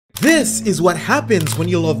This is what happens when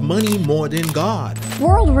you love money more than God.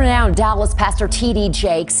 World-renowned Dallas pastor T.D.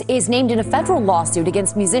 Jakes is named in a federal lawsuit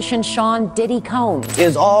against musician Sean "Diddy" Combs.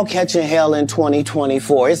 It's all catching hell in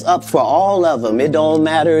 2024. It's up for all of them. It don't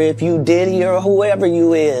matter if you Diddy or whoever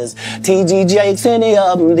you is. T.D. Jakes, any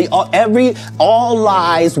of them, all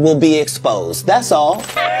lies will be exposed. That's all.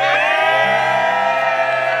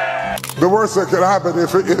 The worst that could happen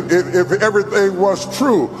if everything was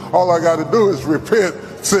true, all I got to do is repent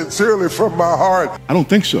sincerely from my heart. I don't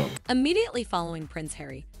think so. Immediately following Prince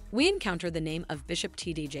Harry, we encounter the name of Bishop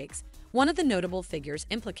T.D. Jakes, one of the notable figures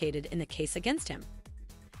implicated in the case against him.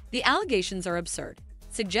 The allegations are absurd,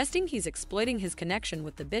 suggesting he's exploiting his connection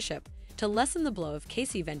with the bishop to lessen the blow of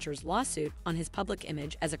Casey Venture's lawsuit on his public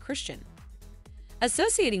image as a Christian.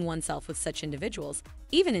 Associating oneself with such individuals,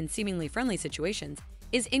 even in seemingly friendly situations,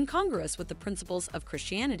 is incongruous with the principles of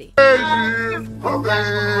Christianity. Happy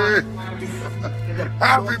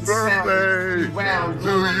birthday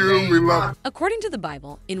to you, we love. According to the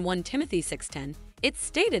Bible, in 1 Timothy 6:10, it's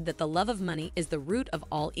stated that the love of money is the root of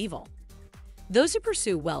all evil. Those who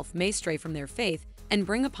pursue wealth may stray from their faith and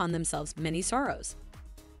bring upon themselves many sorrows.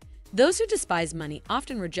 Those who despise money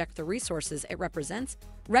often reject the resources it represents,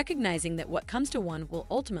 recognizing that what comes to one will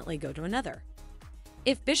ultimately go to another.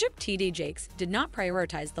 If Bishop T.D. Jakes did not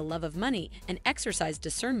prioritize the love of money and exercise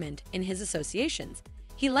discernment in his associations,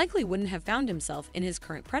 he likely wouldn't have found himself in his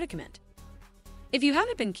current predicament. If you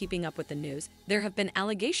haven't been keeping up with the news, there have been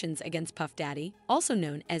allegations against Puff Daddy, also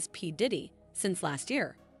known as P. Diddy, since last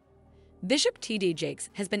year. Bishop T.D. Jakes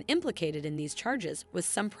has been implicated in these charges, with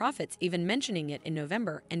some prophets even mentioning it in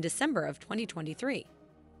November and December of 2023.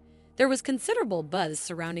 There was considerable buzz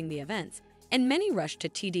surrounding the events, and many rushed to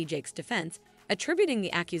T.D. Jakes' defense, attributing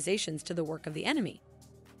the accusations to the work of the enemy.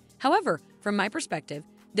 However, from my perspective,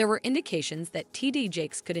 there were indications that T.D.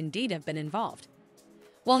 Jakes could indeed have been involved.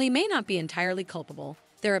 While he may not be entirely culpable,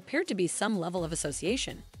 there appeared to be some level of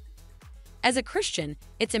association. As a Christian,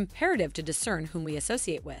 it's imperative to discern whom we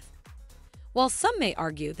associate with. While some may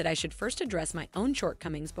argue that I should first address my own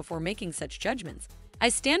shortcomings before making such judgments, I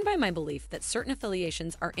stand by my belief that certain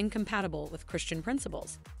affiliations are incompatible with Christian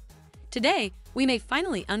principles. Today, we may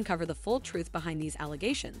finally uncover the full truth behind these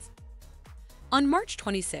allegations. On March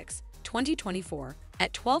 26, 2024,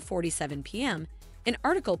 at 12:47 p.m., an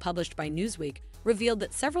article published by Newsweek revealed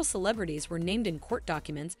that several celebrities were named in court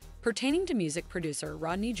documents pertaining to music producer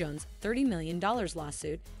Rodney Jones' $30 million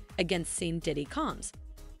lawsuit against Sean Diddy Combs.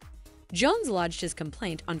 Jones lodged his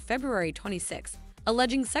complaint on February 26,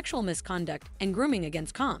 alleging sexual misconduct and grooming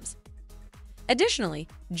against Combs. Additionally,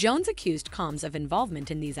 Jones accused Combs of involvement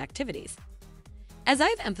in these activities. As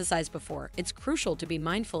I've emphasized before, it's crucial to be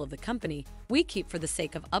mindful of the company we keep for the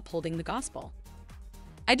sake of upholding the gospel.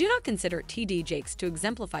 I do not consider T.D. Jakes to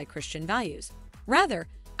exemplify Christian values. Rather,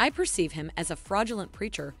 I perceive him as a fraudulent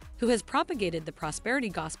preacher who has propagated the prosperity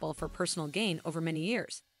gospel for personal gain over many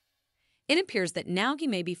years. It appears that now he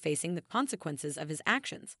may be facing the consequences of his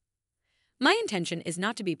actions. My intention is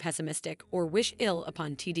not to be pessimistic or wish ill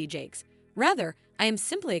upon T.D. Jakes. Rather, I am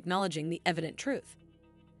simply acknowledging the evident truth.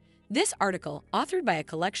 This article, authored by a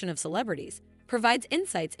collection of celebrities, provides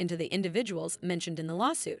insights into the individuals mentioned in the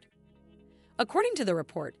lawsuit. According to the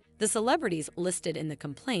report, the celebrities listed in the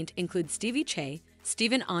complaint include Stevie Che,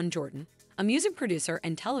 Stephen On Jordan, a music producer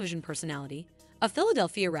and television personality, a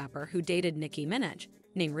Philadelphia rapper who dated Nicki Minaj,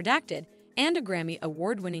 name redacted, and a Grammy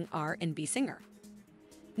award-winning R&B singer.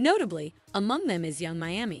 Notably, among them is Young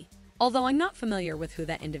Miami, although I'm not familiar with who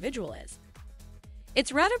that individual is.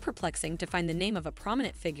 It's rather perplexing to find the name of a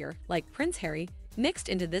prominent figure like Prince Harry mixed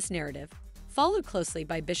into this narrative, followed closely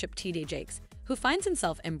by Bishop T.D. Jakes, who finds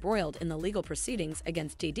himself embroiled in the legal proceedings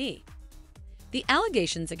against T.D. The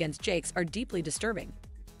allegations against Jakes are deeply disturbing.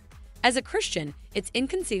 As a Christian, it's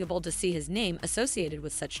inconceivable to see his name associated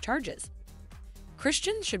with such charges.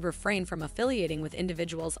 Christians should refrain from affiliating with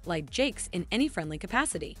individuals like Jakes in any friendly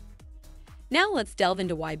capacity. Now let's delve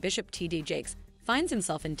into why Bishop T.D. Jakes finds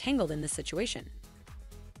himself entangled in this situation.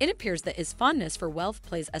 It appears that his fondness for wealth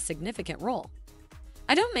plays a significant role.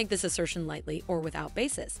 I don't make this assertion lightly or without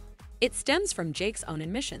basis. It stems from Jakes' own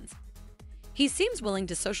admissions. He seems willing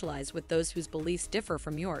to socialize with those whose beliefs differ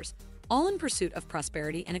from yours, all in pursuit of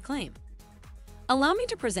prosperity and acclaim. Allow me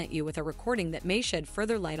to present you with a recording that may shed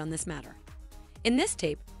further light on this matter. In this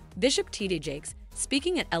tape, Bishop T.D. Jakes,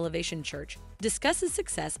 speaking at Elevation Church, discusses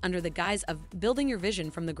success under the guise of building your vision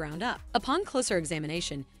from the ground up. Upon closer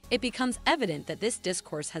examination, it becomes evident that this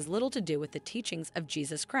discourse has little to do with the teachings of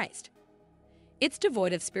Jesus Christ. It's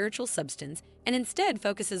devoid of spiritual substance and instead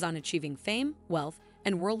focuses on achieving fame, wealth,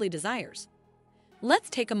 and worldly desires. Let's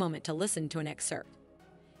take a moment to listen to an excerpt.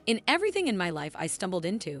 In everything in my life I stumbled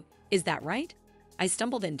into, is that right? I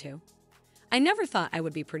stumbled into. I never thought I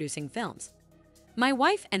would be producing films. My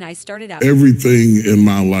wife and I started out. Everything in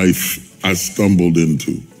my life I stumbled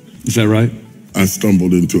into. Is that right? I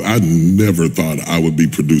stumbled into. I never thought I would be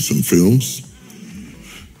producing films.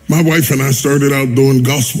 My wife and I started out doing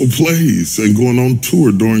gospel plays and going on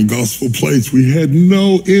tour during gospel plays. We had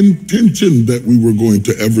no intention that we were going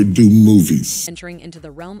to ever do movies. Entering into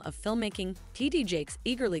the realm of filmmaking, T.D. Jakes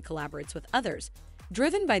eagerly collaborates with others,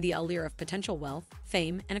 driven by the allure of potential wealth,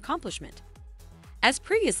 fame, and accomplishment. As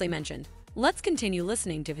previously mentioned, let's continue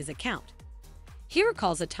listening to his account. He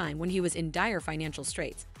recalls a time when he was in dire financial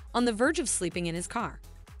straits, on the verge of sleeping in his car.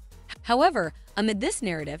 However, amid this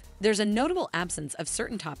narrative, there's a notable absence of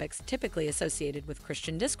certain topics typically associated with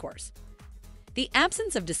Christian discourse. The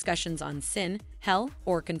absence of discussions on sin, hell,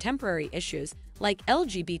 or contemporary issues like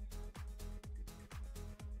LGBT.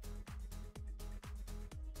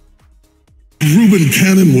 Reuben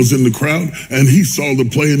Cannon was in the crowd and he saw the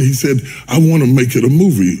play and he said, I want to make it a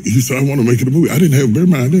movie. He said, I want to make it a movie. I didn't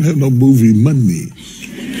have no movie money.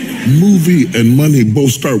 Movie and money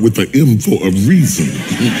both start with the M for a reason,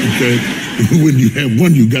 okay? When you have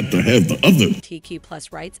one, you got to have the other.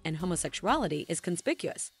 LGBTQ+ rights and homosexuality is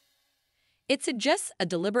conspicuous. It suggests a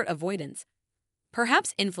deliberate avoidance,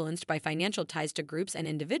 perhaps influenced by financial ties to groups and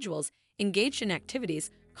individuals engaged in activities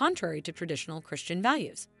contrary to traditional Christian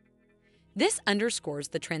values. This underscores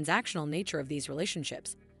the transactional nature of these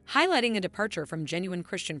relationships, highlighting a departure from genuine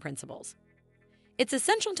Christian principles. It's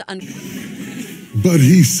essential to But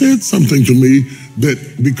he said something to me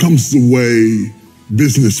that becomes the way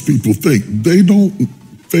business people think. They don't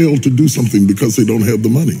fail to do something because they don't have the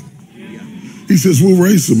money. He says, we'll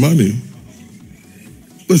raise the money.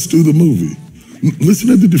 Let's do the movie. Listen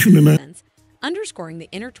to the different underscoring the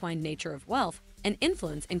intertwined nature of wealth and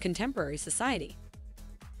influence in contemporary society.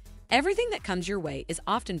 Everything that comes your way is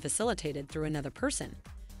often facilitated through another person,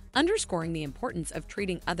 underscoring the importance of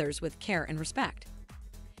treating others with care and respect.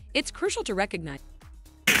 It's crucial to recognize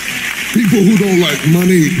people who don't like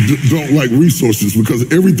money don't like resources, because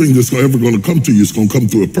everything that's ever going to come to you is going to come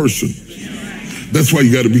through a person. That's why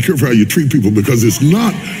you got to be careful how you treat people, because it's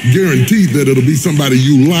not guaranteed that it'll be somebody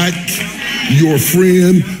you like, your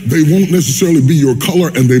friend. They won't necessarily be your color,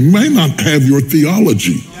 and they may not have your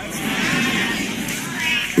theology.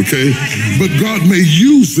 Okay? But God may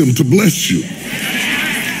use them to bless you.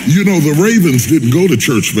 You know, the ravens didn't go to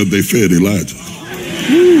church, but they fed Elijah.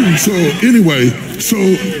 So anyway, so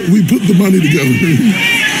we put the money together.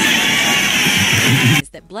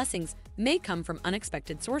 That blessings may come from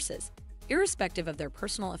unexpected sources, irrespective of their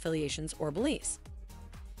personal affiliations or beliefs.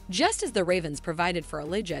 Just as the ravens provided for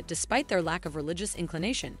Elijah despite their lack of religious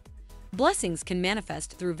inclination, blessings can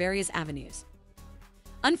manifest through various avenues.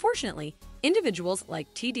 Unfortunately, individuals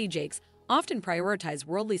like T.D. Jakes often prioritize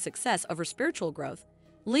worldly success over spiritual growth,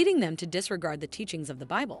 leading them to disregard the teachings of the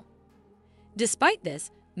Bible. Despite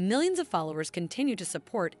this, millions of followers continue to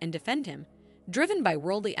support and defend him, driven by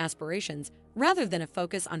worldly aspirations rather than a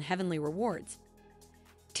focus on heavenly rewards.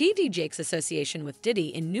 T.D. Jakes' association with Diddy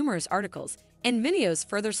in numerous articles and videos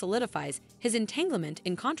further solidifies his entanglement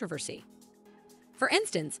in controversy. For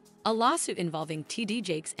instance, a lawsuit involving T.D.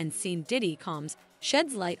 Jakes and Sean Diddy Combs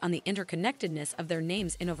sheds light on the interconnectedness of their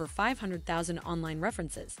names in over 500,000 online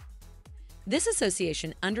references. This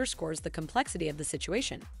association underscores the complexity of the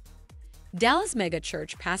situation. Dallas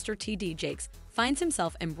megachurch pastor T.D. Jakes finds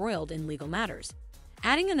himself embroiled in legal matters,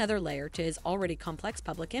 adding another layer to his already complex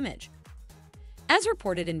public image. As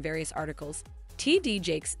reported in various articles, T.D.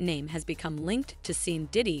 Jakes' name has become linked to Sean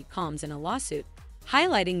Diddy Combs in a lawsuit,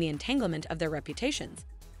 highlighting the entanglement of their reputations.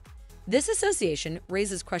 This association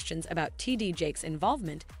raises questions about T.D. Jakes'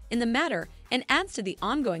 involvement in the matter and adds to the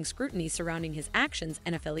ongoing scrutiny surrounding his actions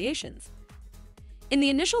and affiliations. In the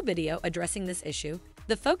initial video addressing this issue,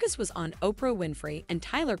 the focus was on Oprah Winfrey and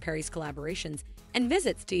Tyler Perry's collaborations and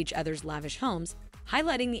visits to each other's lavish homes,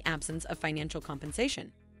 highlighting the absence of financial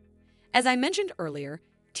compensation. As I mentioned earlier,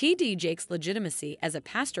 T.D. Jakes' legitimacy as a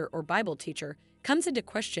pastor or Bible teacher comes into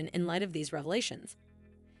question in light of these revelations.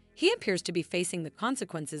 He appears to be facing the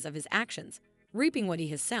consequences of his actions, reaping what he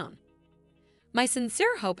has sown. My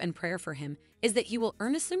sincere hope and prayer for him is that he will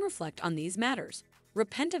earnestly reflect on these matters,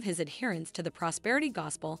 repent of his adherence to the prosperity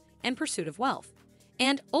gospel and pursuit of wealth,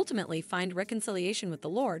 and ultimately find reconciliation with the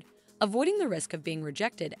Lord, avoiding the risk of being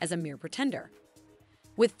rejected as a mere pretender.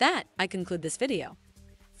 With that, I conclude this video.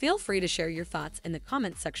 Feel free to share your thoughts in the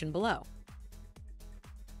comments section below.